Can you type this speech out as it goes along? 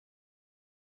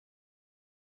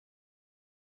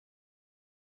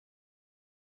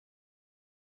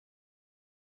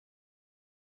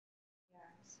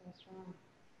So strong.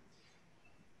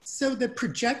 So the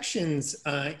projections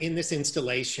in this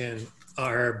installation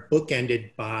are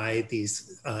bookended by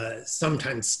these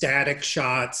sometimes static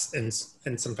shots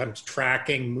and sometimes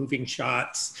tracking, moving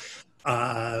shots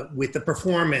with the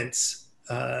performance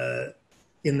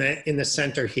in the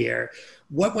center here.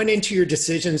 What went into your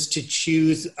decisions to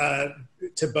choose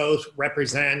to both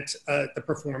represent the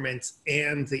performance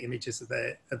and the images of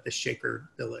the Shaker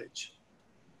village?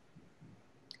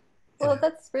 Well,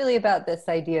 that's really about this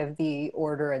idea of the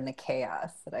order and the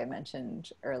chaos that I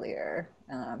mentioned earlier.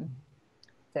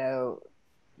 So,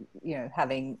 you know,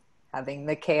 having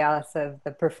the chaos of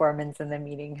the performance in the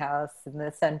meeting house in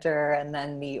the center, and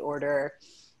then the order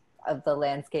of the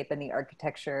landscape and the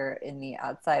architecture in the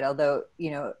outside. Although,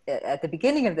 you know, at the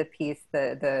beginning of the piece,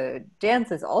 the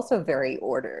dance is also very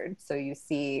ordered. So you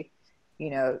see,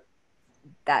 you know,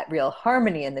 that real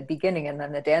harmony in the beginning, and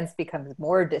then the dance becomes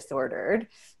more disordered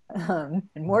and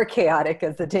more chaotic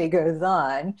as the day goes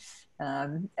on.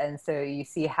 And so you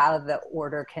see how the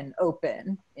order can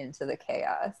open into the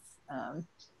chaos.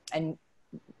 And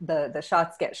the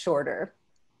shots get shorter.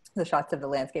 The shots of the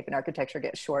landscape and architecture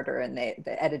get shorter, and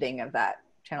the editing of that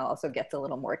channel also gets a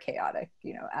little more chaotic,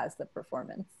 you know, as the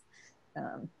performance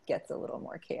gets a little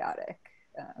more chaotic.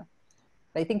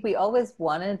 I think we always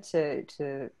wanted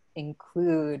to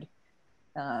include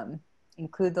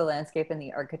the landscape and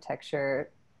the architecture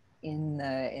in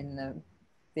the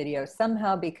video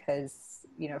somehow, because,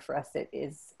 you know, for us it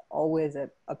is always a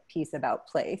piece about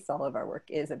place. All of our work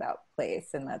is about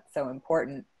place, and that's so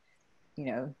important. You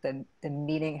know, the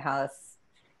meeting house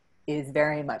is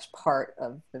very much part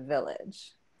of the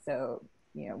village. So,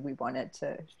 you know, we wanted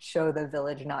to show the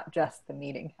village, not just the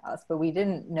meeting house. But we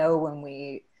didn't know when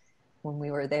we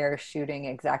were there shooting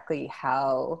exactly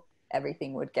how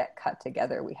everything would get cut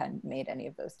together. We hadn't made any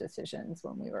of those decisions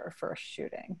when we were first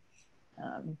shooting.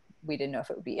 We didn't know if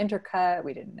it would be intercut.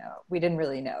 We didn't know. We didn't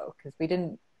really know, because we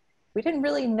didn't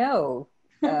really know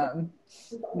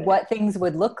what things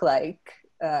would look like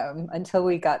until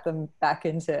we got them back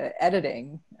into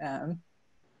editing. And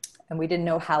we didn't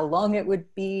know how long it would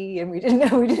be, and we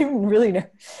didn't really know.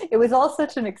 It was all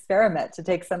such an experiment to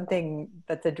take something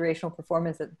that's a durational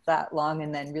performance that's that long,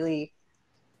 and then really,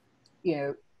 you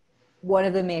know, one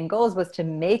of the main goals was to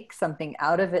make something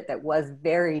out of it that was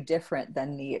very different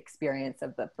than the experience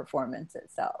of the performance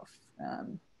itself.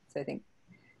 So I think,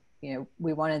 you know,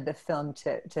 we wanted the film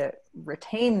to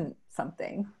retain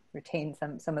something, retain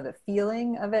some of the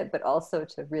feeling of it, but also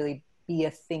to really be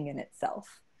a thing in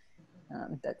itself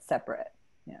that's separate.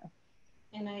 Yeah.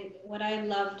 And what I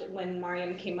loved when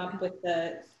Mariam came up with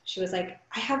she was like,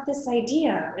 I have this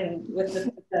idea, and with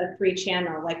the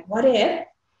 3-channel, like, what if?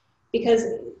 Because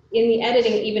in the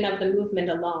editing, even of the movement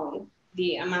alone,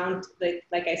 the amount,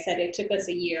 like I said, it took us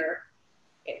a year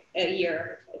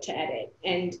to edit,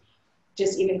 and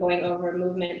just even going over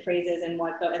movement phrases and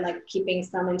and like keeping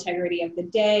some integrity of the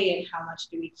day, and how much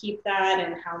do we keep that,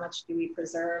 and how much do we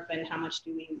preserve, and how much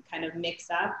do we kind of mix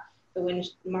up. But when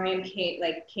Mariam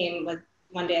came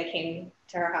one day, I came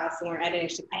to her house and we're editing.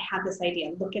 She's like, I have this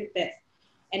idea. Look at this,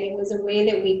 and it was a way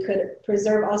that we could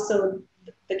preserve also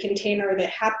the container that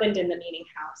happened in the meeting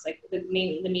house, like the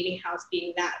meeting house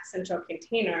being that central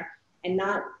container, and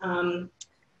not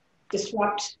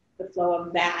disrupt the flow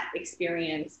of that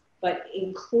experience, but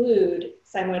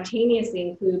simultaneously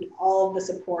include all of the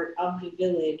support of the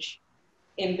village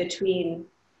in between,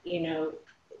 you know,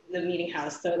 the meeting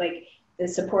house. So like the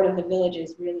support of the village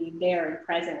is really there and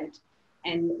present.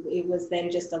 And it was then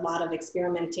just a lot of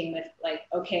experimenting with, like,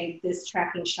 okay, this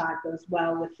tracking shot goes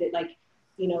well with it. Like,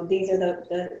 you know, these are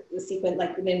the sequence,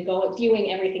 like then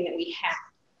viewing everything that we had,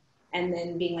 and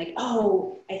then being like,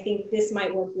 oh, I think this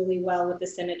might work really well with the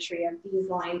symmetry of these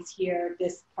lines here,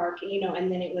 this park, you know,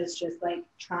 and then it was just like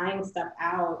trying stuff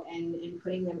out and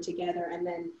putting them together, and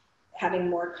then having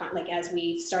more, like as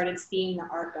we started seeing the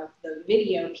arc of the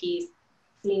video piece,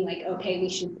 seeing like, okay, we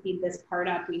should speed this part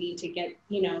up. We need to get,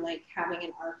 you know, like having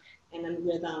an arc and a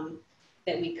rhythm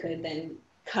that we could then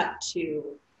cut to.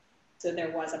 So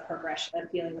there was a progression, a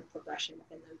feeling of progression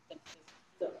within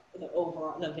the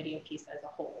overall, the video piece as a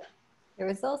whole. There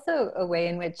was also a way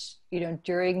in which, you know,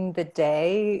 during the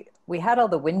day, we had all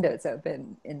the windows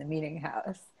open in the meeting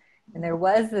house, and there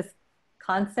was this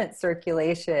constant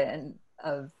circulation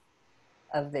of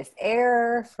this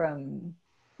air from,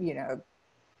 you know,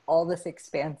 all this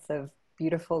expanse of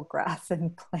beautiful grass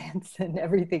and plants and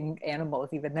everything, animals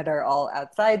even, that are all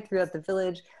outside throughout the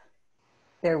village.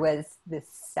 There was this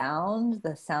sound,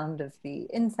 the sound of the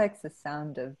insects, the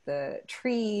sound of the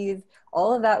trees,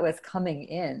 all of that was coming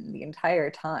in the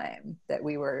entire time that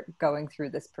we were going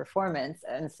through this performance.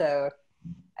 And so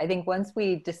I think once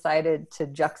we decided to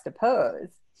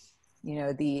juxtapose, you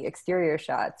know, the exterior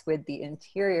shots with the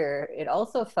interior, it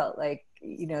also felt like,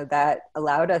 you know, that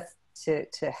allowed us to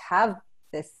have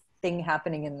this thing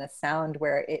happening in the sound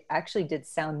where it actually did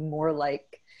sound more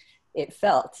like it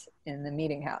felt in the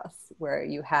meeting house, where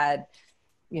you had,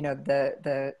 you know,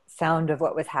 the sound of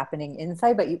what was happening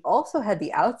inside, but you also had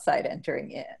the outside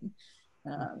entering in,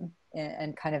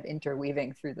 and kind of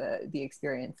interweaving through the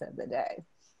experience of the day.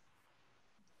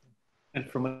 And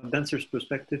from a dancer's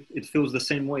perspective, it feels the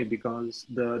same way, because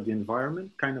the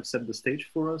environment kind of set the stage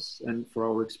for us and for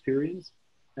our experience.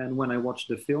 And when I watch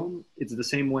the film, it's the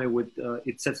same way with,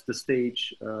 it sets the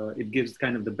stage, it gives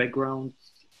kind of the background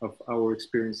of our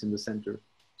experience in the center.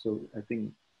 So I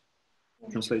think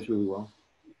it translates really well.